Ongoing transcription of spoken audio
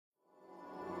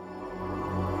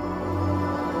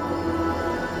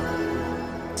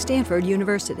Stanford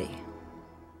University.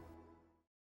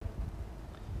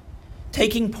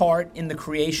 Taking part in the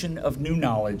creation of new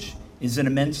knowledge is an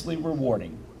immensely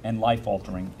rewarding and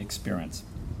life-altering experience.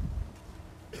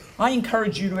 I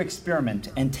encourage you to experiment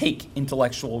and take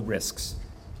intellectual risks.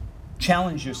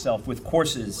 Challenge yourself with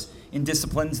courses in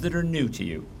disciplines that are new to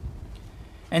you.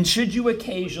 And should you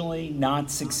occasionally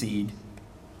not succeed,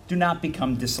 do not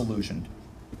become disillusioned.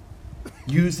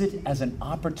 Use it as an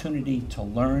opportunity to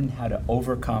learn how to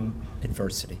overcome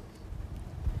adversity.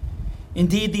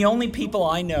 Indeed, the only people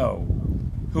I know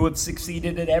who have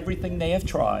succeeded at everything they have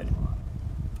tried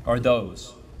are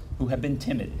those who have been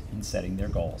timid in setting their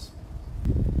goals.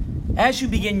 As you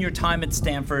begin your time at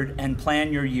Stanford and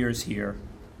plan your years here,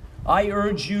 I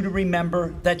urge you to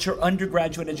remember that your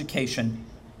undergraduate education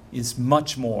is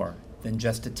much more than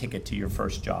just a ticket to your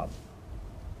first job.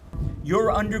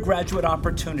 Your undergraduate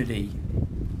opportunity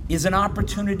is an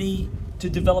opportunity to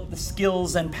develop the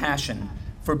skills and passion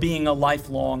for being a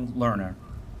lifelong learner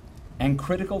and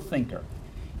critical thinker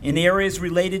in areas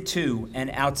related to and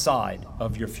outside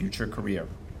of your future career.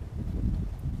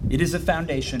 It is a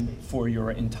foundation for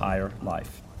your entire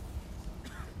life.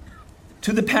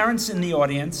 To the parents in the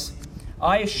audience,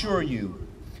 I assure you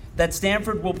that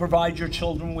Stanford will provide your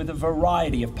children with a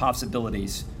variety of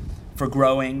possibilities for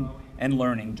growing and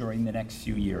learning during the next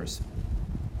few years.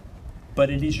 But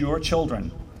it is your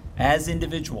children, as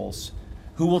individuals,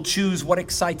 who will choose what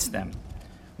excites them,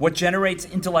 what generates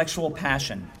intellectual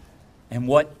passion, and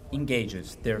what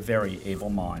engages their very able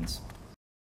minds.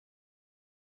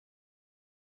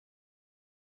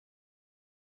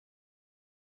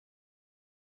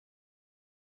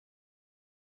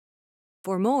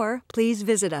 For more, please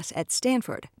visit us at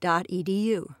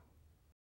stanford.edu.